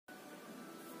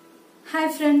Hi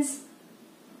friends,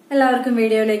 എല്ലാവർക്കും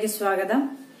വീഡിയോയിലേക്ക് സ്വാഗതം.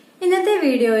 ഇന്നത്തെ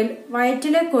വീഡിയോയിൽ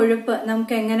വയറ്റിലെ കൊഴുപ്പ്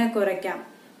നമുക്ക് എങ്ങനെ കുറയ്ക്കാം,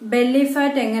 ബെല്ലി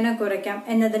ഫാറ്റ് എങ്ങനെ കുറയ്ക്കാം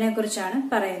എന്നതിനെക്കുറിച്ചാണ്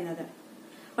പറയുന്നത്.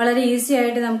 വളരെ ഈസി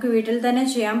ആയിട്ട് നമുക്ക് വീട്ടിൽ തന്നെ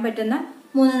ചെയ്യാൻ പറ്റുന്ന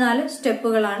 3-4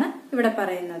 സ്റ്റെപ്പുകളാണ് ഇവിടെ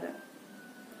പറയുന്നത്.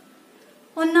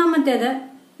 ഒന്നാമത്തേത്,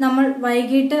 നമ്മൾ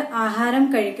വൈകിട്ട് ആഹാരം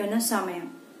കഴിക്കുന്ന സമയം.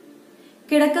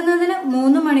 കിടക്കുന്നതിന്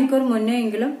 3 മണിക്കൂർ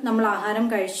മുന്നെയെങ്കിലും നമ്മൾ ആഹാരം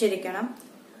കഴിച്ചിരിക്കണം.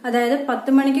 അതായത്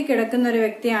 10 മണിക്ക് കിടക്കുന്ന ഒരു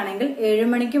വ്യക്തിയാണെങ്കിൽ 7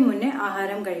 മണിക്ക് മുന്നേ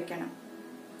ആഹാരം കഴിക്കണം.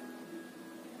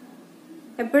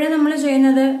 എപ്പോഴും നമ്മൾ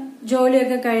ചെയ്യുന്നത്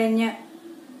ജോലിയൊക്കെ കഴിഞ്ഞ്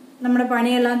നമ്മുടെ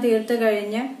പണിയെല്ലാം തീർത്ത്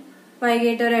കഴിഞ്ഞ്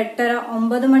വൈകിട്ട് ഒരു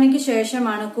 8:30-9 മണിക്ക്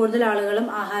ശേഷമാണ് കൂടുതൽ ആളുകളും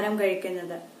ആഹാരം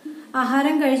കഴിക്കുന്നത്.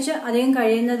 ആഹാരം കഴിച്ച് അധികം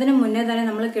കഴിയുന്നതിന് മുന്നേ തന്നെ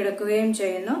നമ്മൾ കിടക്കുകയും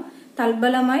ചെയ്യുന്നു.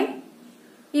 തൽഫലമായി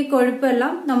ഈ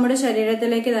കൊഴുപ്പെല്ലാം നമ്മുടെ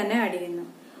ശരീരത്തിലേക്ക് തന്നെ അടിയുന്നു.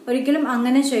 ഒരിക്കലും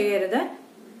അങ്ങനെ ചെയ്യരുത്.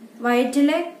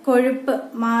 വയറ്റിലെ കൊഴുപ്പ്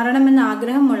മാറണമെന്ന്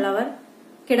ആഗ്രഹമുള്ളവർ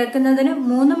കിടക്കുന്നതിന്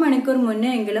 3 മണിക്കൂർ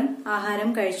മുന്നെയെങ്കിലും ആഹാരം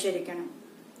കഴിച്ചിരിക്കണം.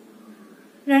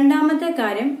 രണ്ടാമത്തെ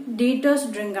കാര്യം ഡീറ്റോക്സ്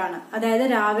ഡ്രിങ്ക് ആണ്. അതായത്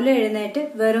രാവിലെ എഴുന്നേറ്റ്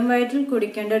വെറും വയറ്റിൽ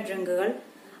കുടിക്കേണ്ട ഡ്രിങ്കുകൾ.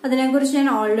 അതിനെക്കുറിച്ച് ഞാൻ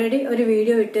ഓൾറെഡി ഒരു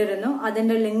വീഡിയോ ഇട്ടിരുന്നു.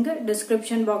 അതിന്റെ ലിങ്ക്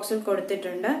ഡിസ്ക്രിപ്ഷൻ ബോക്സിൽ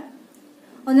കൊടുത്തിട്ടുണ്ട്.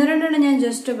 1-2 ഞാൻ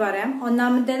ജസ്റ്റ് പറയാം.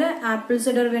 ഒന്നാമത്തേത് ആപ്പിൾ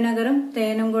സിഡർ വിനെഗറും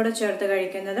തേനും കൂടെ ചേർത്ത്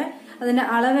കഴിക്കുന്നത്. അതിന്റെ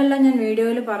അളവെല്ലാം ഞാൻ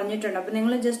വീഡിയോയിൽ പറഞ്ഞിട്ടുണ്ട്. അപ്പൊ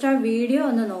നിങ്ങൾ ജസ്റ്റ് ആ വീഡിയോ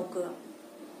ഒന്ന് നോക്കുക.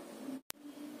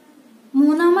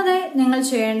 മൂന്നാമതായി നിങ്ങൾ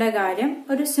ചെയ്യേണ്ട കാര്യം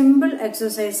ഒരു സിമ്പിൾ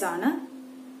എക്സസൈസ് ആണ്.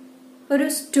 ഒരു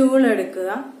സ്റ്റൂൾ എടുക്കുക.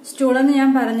 സ്റ്റൂൾ എന്ന് ഞാൻ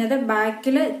പറഞ്ഞത്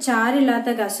ബാക്കില് ചാരില്ലാത്ത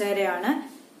കസേരയാണ്.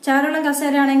 ചാരുള്ള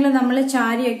കസേരയാണെങ്കിൽ നമ്മൾ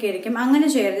ചാരിയൊക്കെ ഇരിക്കും. അങ്ങനെ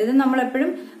ചെയ്യരുത്. ഇത് നമ്മൾ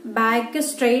എപ്പോഴും ബാക്ക്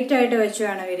സ്ട്രെയിറ്റ് ആയിട്ട് വെച്ച്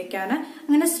വേണം ഇരിക്കാൻ.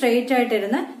 അങ്ങനെ സ്ട്രെയിറ്റ്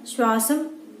ആയിട്ടിരുന്ന് ശ്വാസം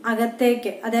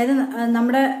അകത്തേക്ക്, അതായത്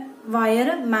നമ്മുടെ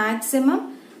വയറ് മാക്സിമം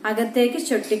അകത്തേക്ക്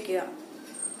ചൊട്ടിക്കുക.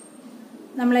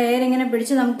 നമ്മൾ എയർ ഇങ്ങനെ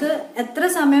പിടിച്ച് നമുക്ക് എത്ര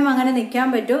സമയം അങ്ങനെ നിൽക്കാൻ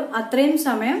പറ്റുമോ അത്രയും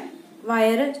സമയം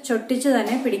വയറ് ചൊട്ടിച്ച്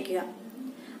തന്നെ പിടിക്കുക.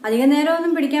 അധിക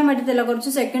നേരമൊന്നും പിടിക്കാൻ പറ്റത്തില്ല,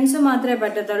 കുറച്ച് സെക്കൻഡ്സ് മാത്രമേ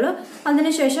പറ്റത്തുള്ളൂ.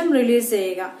 അതിനുശേഷം റിലീസ്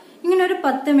ചെയ്യുക. ഇങ്ങനെ ഒരു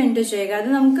 10 മിനിറ്റ് ചെയ്യുക. അത്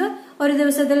നമുക്ക് ഒരു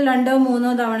ദിവസത്തിൽ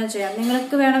 2-3 തവണ ചെയ്യാം.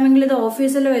 നിങ്ങൾക്ക് വേണമെങ്കിൽ ഇത്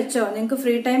ഓഫീസിൽ വെച്ചോ നിങ്ങൾക്ക്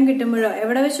ഫ്രീ ടൈം കിട്ടുമ്പോഴോ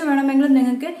എവിടെ വെച്ച് വേണമെങ്കിലും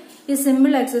നിങ്ങൾക്ക് ഈ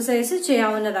സിമ്പിൾ എക്സസൈസ്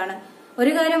ചെയ്യാവുന്നതാണ്.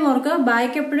 ഒരു കാര്യം ഓർക്കുക,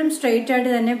 ബാക്ക് എപ്പോഴും സ്ട്രെയിറ്റ് ആയിട്ട്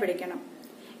തന്നെ പിടിക്കണം.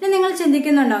 ഇനി നിങ്ങൾ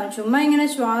ചിന്തിക്കുന്നുണ്ടാവും, ചുമ്മാ ഇങ്ങനെ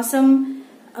ശ്വാസം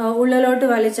ഉള്ളിലോട്ട്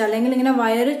വലിച്ച് അല്ലെങ്കിൽ ഇങ്ങനെ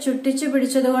വയറ് ചുട്ടിച്ച്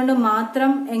പിടിച്ചത് കൊണ്ട്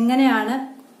മാത്രം എങ്ങനെയാണ്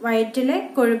വയറ്റിലെ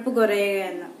കൊഴുപ്പ് കുറയുക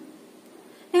എന്ന്.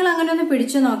 നിങ്ങൾ അങ്ങനെ ഒന്ന്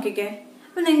പിടിച്ചു നോക്കിക്കേ.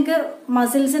 അപ്പൊ നിങ്ങൾക്ക്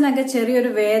മസിൽസിനൊക്കെ ചെറിയൊരു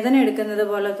വേദന എടുക്കുന്നത്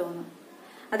പോലെ തോന്നും.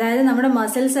 അതായത് നമ്മുടെ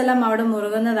മസിൽസ് എല്ലാം അവിടെ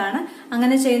മുറുകുന്നതാണ്.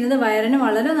 അങ്ങനെ ചെയ്യുന്നത് വയറിന്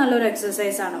വളരെ നല്ലൊരു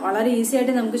എക്സസൈസ് ആണ്. വളരെ ഈസി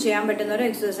ആയിട്ട് നമുക്ക് ചെയ്യാൻ പറ്റുന്ന ഒരു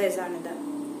എക്സസൈസ് ആണിത്.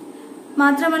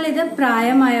 മാത്രമല്ല ഇത്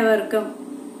പ്രായമായവർക്കും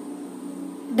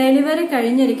ഡെലിവറി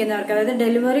കഴിഞ്ഞിരിക്കുന്നവർക്ക്, അതായത്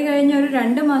ഡെലിവറി കഴിഞ്ഞ ഒരു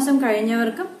 2 മാസം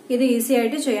കഴിഞ്ഞവർക്കും ഇത് ഈസി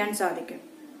ആയിട്ട് ചെയ്യാൻ സാധിക്കും.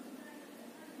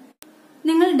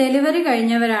 നിങ്ങൾ ഡെലിവറി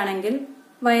കഴിഞ്ഞവരാണെങ്കിൽ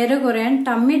വയറ് കുറയാൻ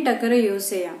ടമ്മി ടക്കർ യൂസ്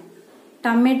ചെയ്യാം.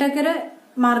 ടമ്മി ടക്കർ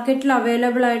മാർക്കറ്റിൽ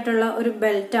അവൈലബിൾ ആയിട്ടുള്ള ഒരു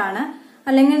ബെൽറ്റ് ആണ്.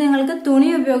 അല്ലെങ്കിൽ നിങ്ങൾക്ക് തുണി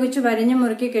ഉപയോഗിച്ച് വരിഞ്ഞു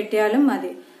മുറുക്കി കെട്ടിയാലും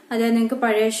മതി. അതായത് നിങ്ങൾക്ക്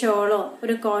പഴയ ഷോളോ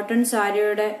ഒരു കോട്ടൺ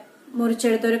സാരിയുടെ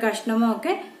മുറിച്ചെടുത്ത ഒരു കഷ്ണമോ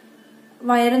ഒക്കെ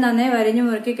വയറ് നന്നായി വരിഞ്ഞു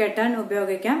മുറുക്കി കെട്ടാൻ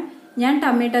ഉപയോഗിക്കാം. ഞാൻ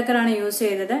ടമ്മി ടക്കറാണ് യൂസ്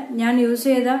ചെയ്തത്. ഞാൻ യൂസ്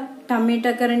ചെയ്ത ടമ്മി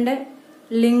ടക്കറിന്റെ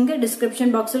ലിങ്ക് ഡിസ്ക്രിപ്ഷൻ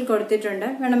ബോക്സിൽ കൊടുത്തിട്ടുണ്ട്.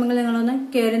 വേണമെങ്കിൽ നിങ്ങളൊന്ന്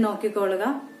കയറി നോക്കിക്കോളുക.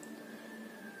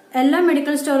 എല്ലാ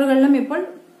മെഡിക്കൽ സ്റ്റോറുകളിലും ഇപ്പോൾ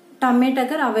ടമ്മി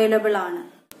ടക്കർ അവൈലബിൾ ആണ്.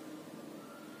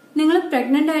 നിങ്ങൾ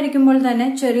പ്രഗ്നന്റ് ആയിരിക്കുമ്പോൾ തന്നെ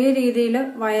ചെറിയ രീതിയിൽ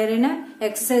വയറിന്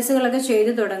എക്സസൈസുകളൊക്കെ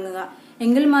ചെയ്തു തുടങ്ങുക.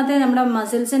 എങ്കിൽ മാത്രമേ നമ്മുടെ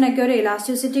മസിൽസിനൊക്കെ ഒരു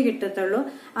ഇലാസ്റ്റിസിറ്റി കിട്ടത്തുള്ളൂ.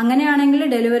 അങ്ങനെയാണെങ്കിൽ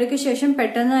ഡെലിവറിക്ക് ശേഷം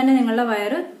പെട്ടെന്ന് തന്നെ നിങ്ങളുടെ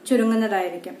വയറ്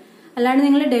ചുരുങ്ങുന്നതായിരിക്കും. അല്ലാണ്ട്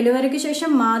നിങ്ങൾ ഡെലിവറിക്ക്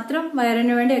ശേഷം മാത്രം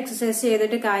വയറിന് വേണ്ടി എക്സസൈസ്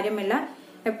ചെയ്തിട്ട് കാര്യമില്ല.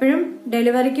 എപ്പോഴും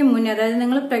ഡെലിവറിക്ക് മുന്നേ, അതായത്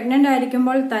നിങ്ങൾ പ്രഗ്നന്റ്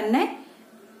ആയിരിക്കുമ്പോൾ തന്നെ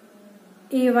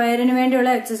ഈ വയറിന് വേണ്ടിയുള്ള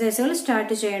എക്സസൈസുകൾ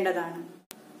സ്റ്റാർട്ട് ചെയ്യേണ്ടതാണ്.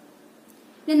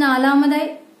 ഇനി നാലാമതായി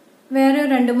വേറെ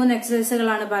 2-3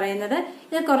 എക്സസൈസുകളാണ് പറയുന്നത്.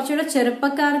 ഇത് കുറച്ചുകൂടെ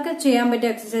ചെറുപ്പക്കാർക്ക് ചെയ്യാൻ പറ്റിയ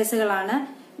എക്സസൈസുകളാണ്.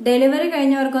 ഡെലിവറി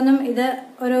കഴിഞ്ഞവർക്കൊന്നും ഇത്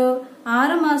ഒരു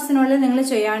 6 മാസത്തിനുള്ളിൽ നിങ്ങൾ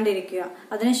ചെയ്യാണ്ടിരിക്കുക.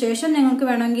 അതിനുശേഷം നിങ്ങൾക്ക്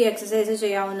വേണമെങ്കിൽ എക്സസൈസ്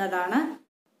ചെയ്യാവുന്നതാണ്.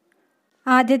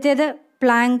 ആദ്യത്തേത്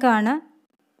പ്ലാങ്ക് ആണ്.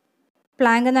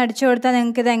 പ്ലാങ്ക് എന്ന് അടിച്ചു കൊടുത്താൽ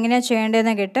നിങ്ങൾക്ക് ഇത് എങ്ങനെയാണ്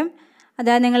ചെയ്യേണ്ടതെന്ന് കിട്ടും.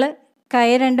 അതായത് നിങ്ങൾ കൈ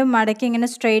രണ്ടും മടക്കി ഇങ്ങനെ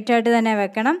സ്ട്രെയിറ്റ് ആയിട്ട് തന്നെ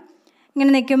വെക്കണം.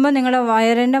 ഇങ്ങനെ നിൽക്കുമ്പോൾ നിങ്ങളുടെ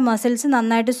വയറിൻ്റെ മസിൽസ്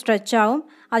നന്നായിട്ട് സ്ട്രെച്ച് ആവും.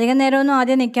 അധികം നേരമൊന്നും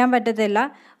ആദ്യം നിൽക്കാൻ പറ്റത്തില്ല.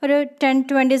 ഒരു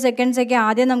 10-20 സെക്കൻഡ്സ് ഒക്കെ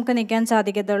ആദ്യം നമുക്ക് നിൽക്കാൻ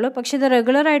സാധിക്കത്തുള്ളൂ. പക്ഷെ ഇത്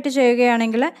റെഗുലറായിട്ട്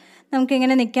ചെയ്യുകയാണെങ്കിൽ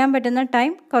നമുക്കിങ്ങനെ നിൽക്കാൻ പറ്റുന്ന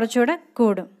ടൈം കുറച്ചുകൂടെ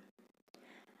കൂടും.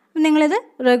 നിങ്ങളിത്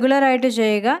റെഗുലറായിട്ട്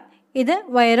ചെയ്യുക. ഇത്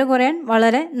വയറ് കുറയാൻ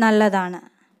വളരെ നല്ലതാണ്.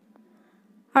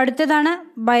 അടുത്തതാണ്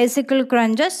ബൈസിക്കിൾ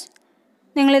ക്രഞ്ചസ്.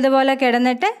 നിങ്ങളിതുപോലെ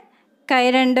കിടന്നിട്ട് കൈ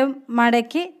രണ്ടും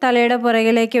മടക്കി തലയുടെ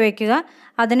പുറകിലേക്ക് വയ്ക്കുക.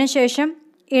 അതിനുശേഷം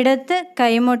ഇടത്ത്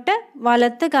കൈമുട്ട്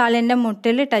വലത്ത് കാലിൻ്റെ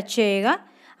മുട്ടിൽ ടച്ച് ചെയ്യുക.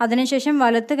 അതിനുശേഷം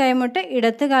വലത്ത് കൈമുട്ട്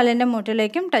ഇടത്ത് കാലിൻ്റെ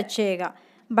മുട്ടിലേക്കും ടച്ച് ചെയ്യുക.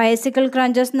 ബൈസിക്കിൾ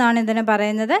ക്രഞ്ചസ് എന്നാണ് ഇതിന്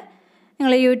പറയുന്നത്.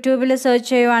 നിങ്ങൾ യൂട്യൂബിൽ സെർച്ച്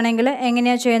ചെയ്യുവാണെങ്കിൽ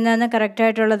എങ്ങനെയാണ് ചെയ്യുന്നതെന്ന്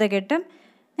കറക്റ്റായിട്ടുള്ളത് കിട്ടും.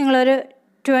 നിങ്ങളൊരു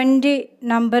 20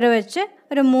 നമ്പർ വെച്ച്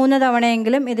ഒരു 3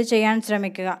 തവണയെങ്കിലും ഇത് ചെയ്യാൻ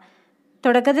ശ്രമിക്കുക.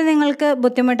 തുടക്കത്തിൽ നിങ്ങൾക്ക്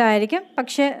ബുദ്ധിമുട്ടായിരിക്കും,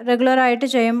 പക്ഷേ റെഗുലറായിട്ട്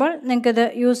ചെയ്യുമ്പോൾ നിങ്ങൾക്കിത്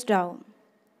യൂസ്ഡ് ആവും.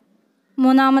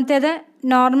 മൂന്നാമത്തേത്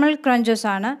നോർമൽ ക്രഞ്ചസ്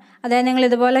ആണ്. അതായത് നിങ്ങൾ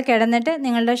ഇതുപോലെ കിടന്നിട്ട്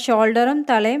നിങ്ങളുടെ ഷോൾഡറും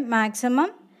തലയും മാക്സിമം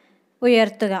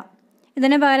ഉയർത്തുക.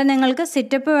 ഇതിന് പകരം നിങ്ങൾക്ക്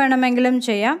സിറ്റപ്പ് വേണമെങ്കിലും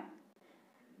ചെയ്യാം.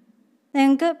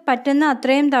 നിങ്ങൾക്ക് പറ്റുന്ന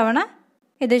അത്രയും തവണ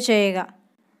ഇത് ചെയ്യുക.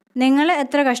 നിങ്ങൾ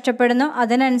എത്ര കഷ്ടപ്പെടുന്നു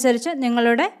അതിനനുസരിച്ച്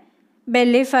നിങ്ങളുടെ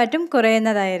ബെല്ലി ഫാറ്റും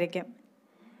കുറയുന്നതായിരിക്കും.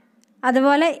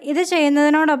 അതുപോലെ ഇത്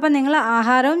ചെയ്യുന്നതിനോടൊപ്പം നിങ്ങൾ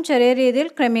ആഹാരവും ചെറിയ രീതിയിൽ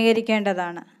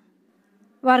ക്രമീകരിക്കേണ്ടതാണ്.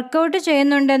 വർക്കൗട്ട്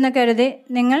ചെയ്യുന്നുണ്ടെന്ന് കരുതി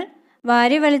നിങ്ങൾ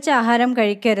വാരി വലിച്ച ആഹാരം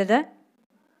കഴിക്കരുത്.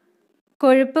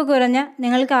 കൊഴുപ്പ് കുറഞ്ഞ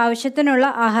നിങ്ങൾക്ക് ആവശ്യത്തിനുള്ള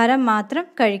ആഹാരം മാത്രം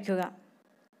കഴിക്കുക.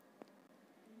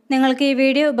 നിങ്ങൾക്ക് ഈ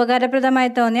വീഡിയോ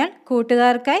ഉപകാരപ്രദമായി തോന്നിയാൽ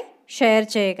കൂട്ടുകാർക്കായി ഷെയർ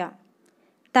ചെയ്യുക.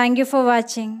 Thank you for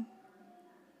watching.